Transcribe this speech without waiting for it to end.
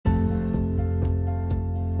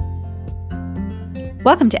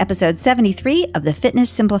Welcome to episode 73 of the Fitness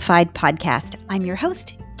Simplified podcast. I'm your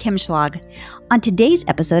host, Kim Schlag. On today's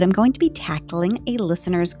episode, I'm going to be tackling a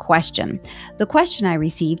listener's question. The question I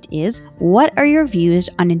received is, what are your views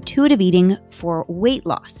on intuitive eating for weight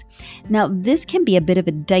loss? Now, this can be a bit of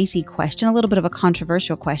a dicey question, a little bit of a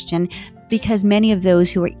controversial question, because many of those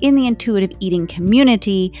who are in the intuitive eating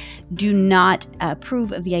community do not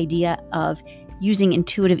approve of the idea of using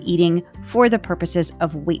intuitive eating for the purposes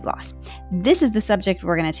of weight loss. This is the subject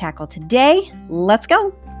we're going to tackle today. Let's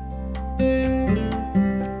go.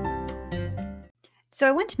 So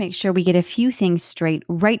I want to make sure we get a few things straight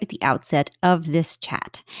right at the outset of this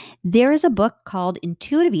chat. There is a book called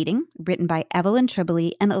Intuitive Eating, written by Evelyn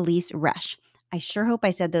Tribole and Elyse Resch. I sure hope I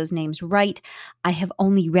said those names right. I have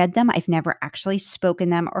only read them. I've never actually spoken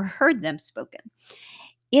them or heard them spoken.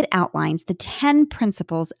 It outlines the 10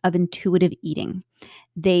 principles of intuitive eating.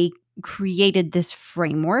 They created this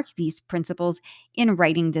framework, these principles, in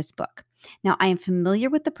writing this book. Now, I am familiar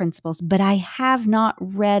with the principles, but I have not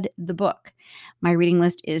read the book. My reading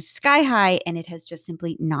list is sky high, and it has just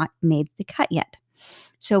simply not made the cut yet.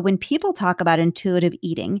 So when people talk about intuitive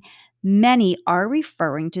eating, many are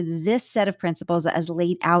referring to this set of principles as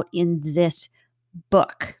laid out in this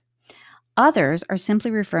book. Others are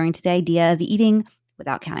simply referring to the idea of eating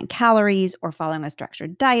without counting calories or following a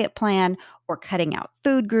structured diet plan or cutting out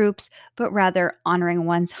food groups, but rather honoring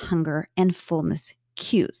one's hunger and fullness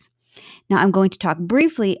cues. Now, I'm going to talk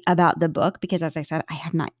briefly about the book because, as I said, I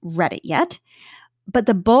have not read it yet, but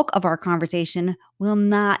the bulk of our conversation will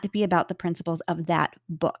not be about the principles of that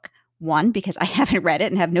book. One, because I haven't read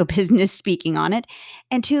it and have no business speaking on it,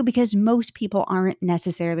 and two, because most people aren't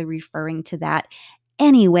necessarily referring to that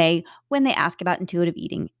anyway when they ask about intuitive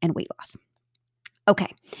eating and weight loss.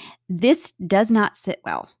 Okay, this does not sit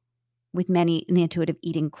well with many in the intuitive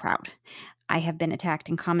eating crowd. I have been attacked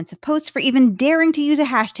in comments of posts for even daring to use a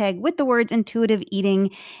hashtag with the words intuitive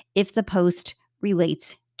eating if the post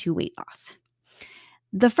relates to weight loss.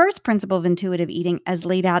 The first principle of intuitive eating, as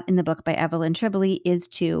laid out in the book by Evelyn Tribole, is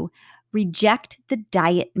to reject the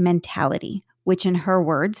diet mentality, which in her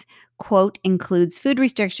words, quote, includes food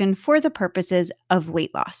restriction for the purposes of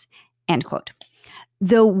weight loss, end quote.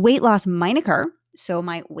 Though weight loss might occur, so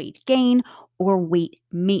might weight gain or weight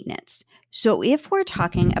maintenance. So if we're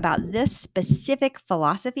talking about this specific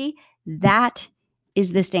philosophy, that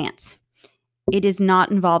is the stance. It is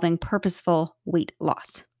not involving purposeful weight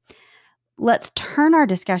loss. Let's turn our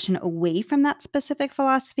discussion away from that specific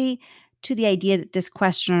philosophy to the idea that this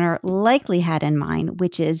questioner likely had in mind,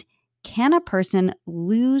 which is, can a person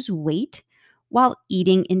lose weight while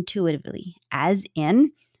eating intuitively, as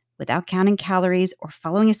in without counting calories or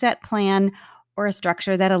following a set plan or a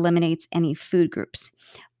structure that eliminates any food groups,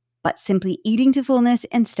 but simply eating to fullness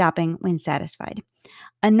and stopping when satisfied?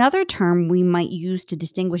 Another term we might use to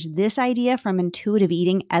distinguish this idea from intuitive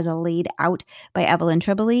eating as laid out by Evelyn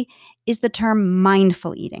Tribole is the term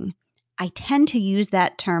mindful eating. I tend to use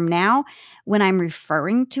that term now when I'm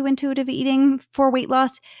referring to intuitive eating for weight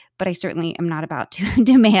loss, but I certainly am not about to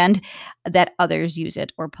demand that others use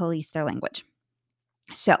it or police their language.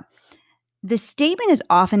 So, the statement is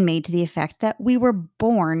often made to the effect that we were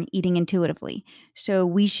born eating intuitively, so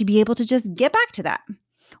we should be able to just get back to that.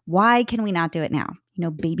 Why can we not do it now?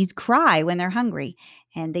 Babies cry when they're hungry,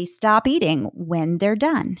 and they stop eating when they're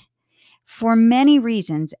done. For many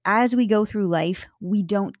reasons, as we go through life, we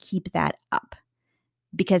don't keep that up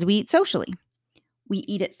because we eat socially. We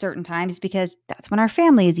eat at certain times because that's when our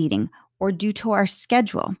family is eating or due to our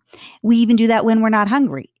schedule. We even do that when we're not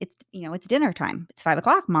hungry. It's dinner time. It's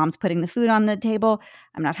 5:00. Mom's putting the food on the table.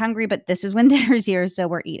 I'm not hungry, but this is when dinner's here, so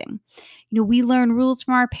we're eating. We learn rules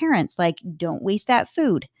from our parents like don't waste that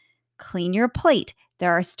food. Clean your plate.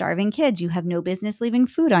 There are starving kids. You have no business leaving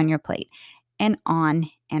food on your plate. And on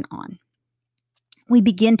and on. We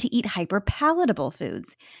begin to eat hyper-palatable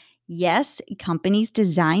foods. Yes, companies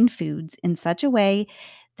design foods in such a way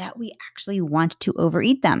that we actually want to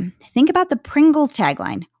overeat them. Think about the Pringles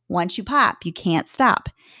tagline, once you pop, you can't stop.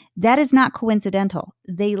 That is not coincidental.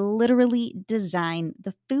 They literally design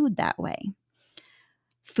the food that way.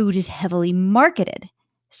 Food is heavily marketed.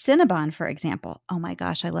 Cinnabon, for example. Oh my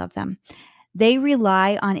gosh, I love them. They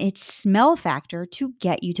rely on its smell factor to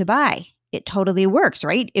get you to buy. It totally works,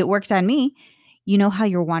 right? It works on me. You know how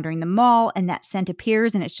you're wandering the mall and that scent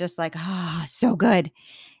appears and it's just like, so good.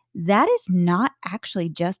 That is not actually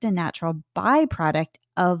just a natural byproduct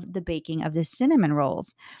of the baking of the cinnamon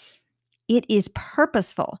rolls. It is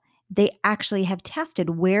purposeful. They actually have tested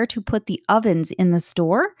where to put the ovens in the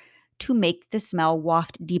store to make the smell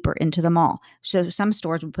waft deeper into the mall. So some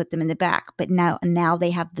stores would put them in the back, but now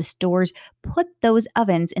they have the stores put those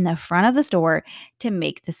ovens in the front of the store to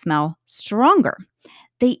make the smell stronger.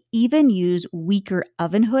 They even use weaker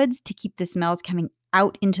oven hoods to keep the smells coming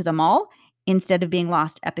out into the mall instead of being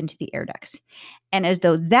lost up into the air ducts. And as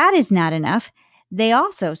though that is not enough, they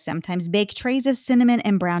also sometimes bake trays of cinnamon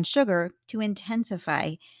and brown sugar to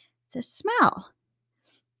intensify the smell.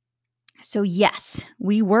 So, yes,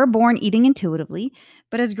 we were born eating intuitively,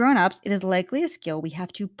 but as grown-ups, it is likely a skill we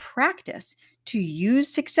have to practice to use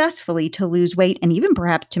successfully to lose weight and even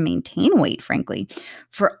perhaps to maintain weight, frankly,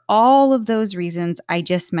 for all of those reasons I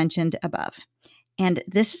just mentioned above. And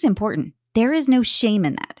this is important. There is no shame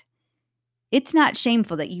in that. It's not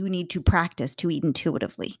shameful that you need to practice to eat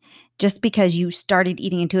intuitively. Just because you started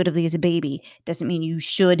eating intuitively as a baby doesn't mean you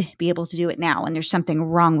should be able to do it now, and there's something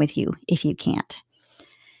wrong with you if you can't.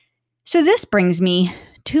 So this brings me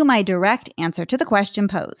to my direct answer to the question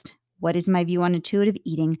posed. What is my view on intuitive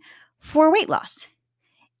eating for weight loss?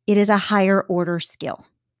 It is a higher order skill.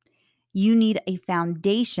 You need a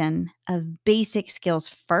foundation of basic skills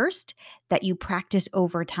first that you practice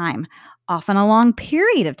over time, often a long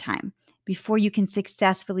period of time, before you can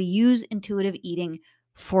successfully use intuitive eating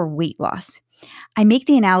for weight loss. I make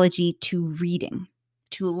the analogy to reading,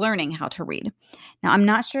 to learning how to read. Now, I'm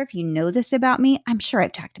not sure if you know this about me. I'm sure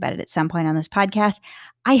I've talked about it at some point on this podcast.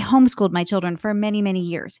 I homeschooled my children for many, many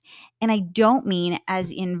years. And I don't mean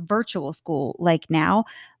as in virtual school like now,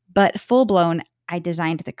 but full blown. I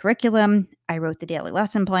designed the curriculum. I wrote the daily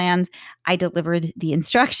lesson plans. I delivered the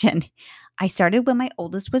instruction. I started when my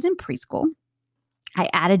oldest was in preschool. I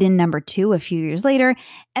added in number 2 a few years later,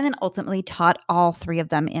 and then ultimately taught all 3 of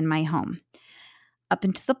them in my home. Up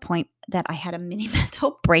until the point that I had a mini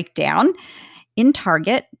mental breakdown in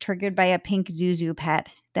Target, triggered by a pink Zuzu pet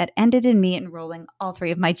that ended in me enrolling all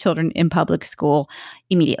 3 of my children in public school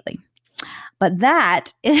immediately. But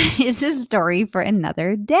that is a story for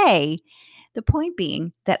another day. The point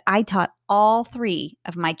being that I taught all 3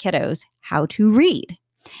 of my kiddos how to read.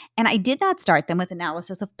 And I did not start them with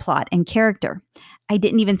analysis of plot and character. I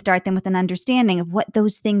didn't even start them with an understanding of what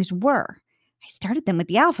those things were. I started them with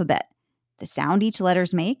the alphabet, the sound each letter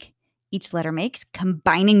makes,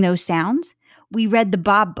 combining those sounds. We read the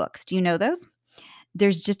Bob books. Do you know those?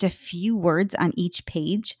 There's just a few words on each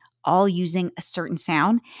page, all using a certain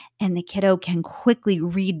sound, and the kiddo can quickly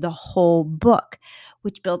read the whole book,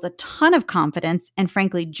 which builds a ton of confidence and,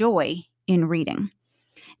 frankly, joy in reading.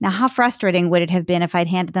 Now, how frustrating would it have been if I'd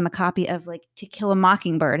handed them a copy of To Kill a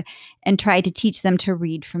Mockingbird and tried to teach them to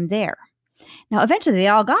read from there? Now, eventually they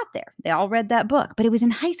all got there. They all read that book, but it was in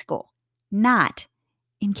high school, not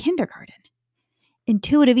in kindergarten.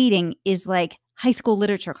 Intuitive eating is like high school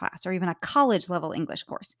literature class or even a college level English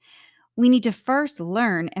course. We need to first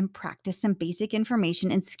learn and practice some basic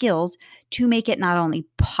information and skills to make it not only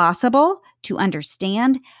possible to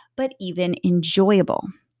understand, but even enjoyable.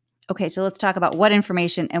 Okay, so let's talk about what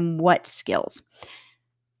information and what skills.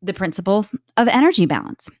 The principles of energy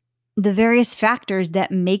balance, the various factors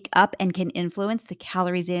that make up and can influence the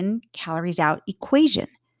calories in, calories out equation.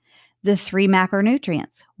 The 3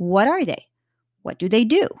 macronutrients. What are they? What do they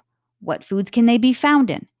do? What foods can they be found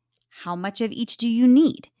in? How much of each do you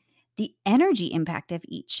need? The energy impact of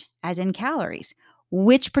each, as in calories.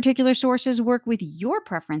 Which particular sources work with your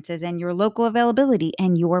preferences and your local availability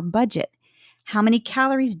and your budget? How many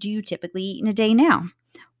calories do you typically eat in a day now?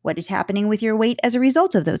 What is happening with your weight as a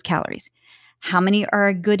result of those calories? How many are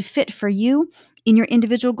a good fit for you in your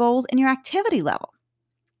individual goals and your activity level?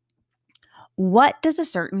 What does a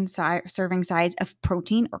certain serving size of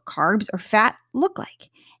protein or carbs or fat look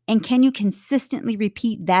like? And can you consistently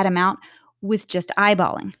repeat that amount with just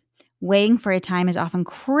eyeballing? Weighing for a time is often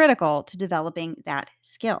critical to developing that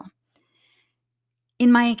skill.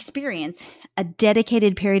 In my experience, a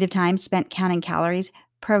dedicated period of time spent counting calories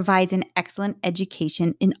provides an excellent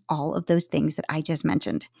education in all of those things that I just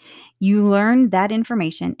mentioned. You learn that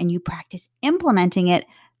information and you practice implementing it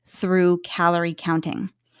through calorie counting.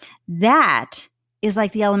 That is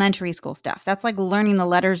like the elementary school stuff. That's like learning the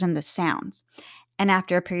letters and the sounds. And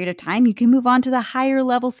after a period of time, you can move on to the higher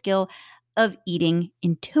level skill of eating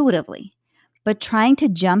intuitively. But trying to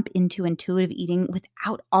jump into intuitive eating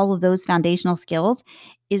without all of those foundational skills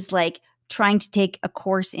is like trying to take a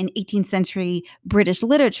course in 18th century British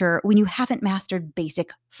literature when you haven't mastered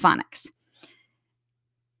basic phonics.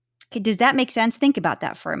 Okay, does that make sense? Think about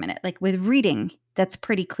that for a minute. Like with reading, that's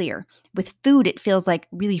pretty clear. With food, it feels like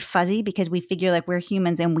really fuzzy because we figure like we're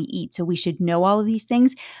humans and we eat, so we should know all of these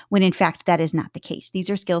things, when in fact that is not the case. These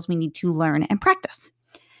are skills we need to learn and practice.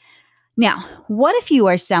 Now, what if you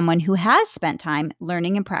are someone who has spent time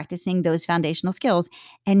learning and practicing those foundational skills,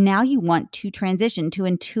 and now you want to transition to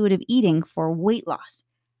intuitive eating for weight loss?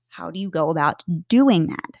 How do you go about doing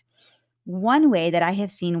that? One way that I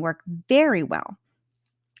have seen work very well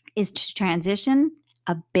is to transition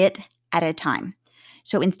a bit at a time.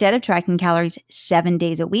 So instead of tracking calories 7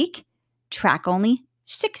 days a week, track only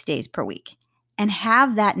 6 days per week and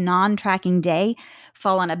have that non-tracking day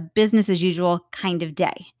fall on a business as usual kind of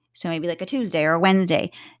day. So maybe like a Tuesday or a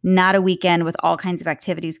Wednesday, not a weekend with all kinds of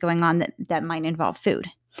activities going on that might involve food.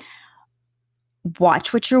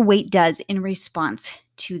 Watch what your weight does in response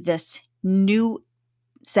to this new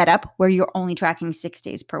setup where you're only tracking 6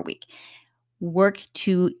 days per week. Work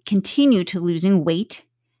to continue to losing weight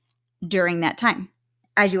during that time.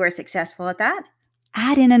 As you are successful at that,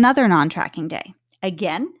 add in another non-tracking day.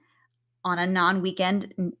 Again, on a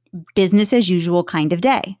non-weekend, business as usual kind of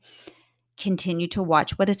day. Continue to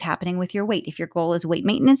watch what is happening with your weight. If your goal is weight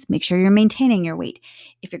maintenance, make sure you're maintaining your weight.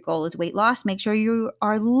 If your goal is weight loss, make sure you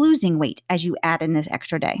are losing weight as you add in this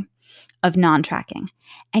extra day of non-tracking.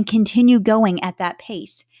 And continue going at that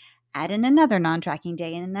pace. Add in another non-tracking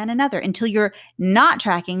day and then another until you're not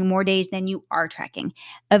tracking more days than you are tracking,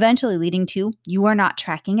 eventually leading to you are not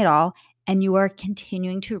tracking at all and you are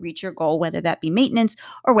continuing to reach your goal, whether that be maintenance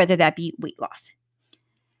or whether that be weight loss.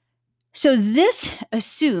 So this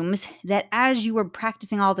assumes that as you were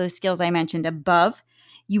practicing all those skills I mentioned above,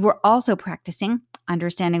 you were also practicing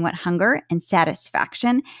understanding what hunger and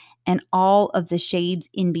satisfaction and all of the shades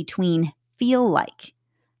in between feel like.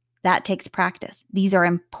 That takes practice. These are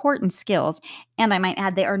important skills. And I might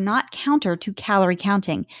add, they are not counter to calorie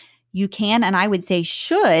counting. You can, and I would say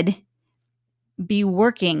should, be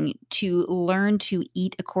working to learn to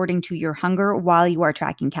eat according to your hunger while you are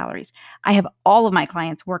tracking calories. I have all of my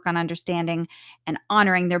clients work on understanding and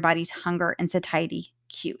honoring their body's hunger and satiety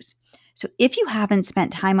cues. So if you haven't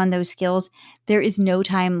spent time on those skills, there is no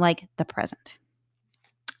time like the present.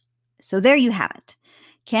 So there you have it.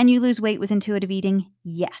 Can you lose weight with intuitive eating?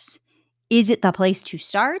 Yes. Is it the place to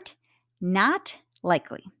start? Not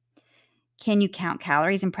likely. Can you count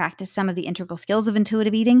calories and practice some of the integral skills of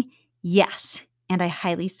intuitive eating? Yes. And I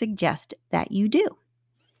highly suggest that you do.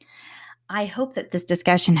 I hope that this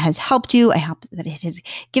discussion has helped you. I hope that it has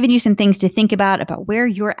given you some things to think about where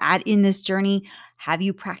you're at in this journey. Have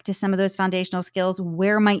you practiced some of those foundational skills?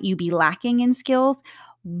 Where might you be lacking in skills?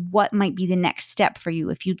 What might be the next step for you?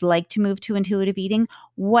 If you'd like to move to intuitive eating,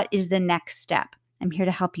 what is the next step? I'm here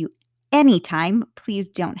to help you anytime. Please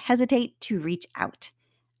don't hesitate to reach out.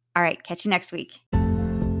 All right, catch you next week.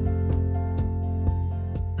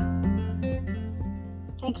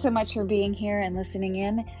 Thanks so much for being here and listening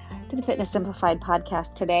in to the Fitness Simplified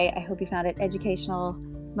podcast today. I hope you found it educational,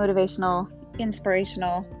 motivational,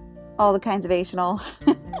 inspirational, all the kinds of ational.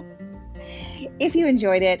 If you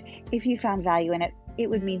enjoyed it, if you found value in it, it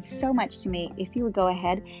would mean so much to me if you would go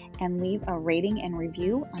ahead and leave a rating and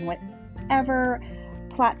review on whatever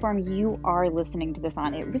platform you are listening to this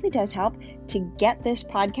on. It really does help to get this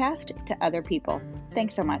podcast to other people.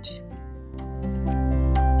 Thanks so much.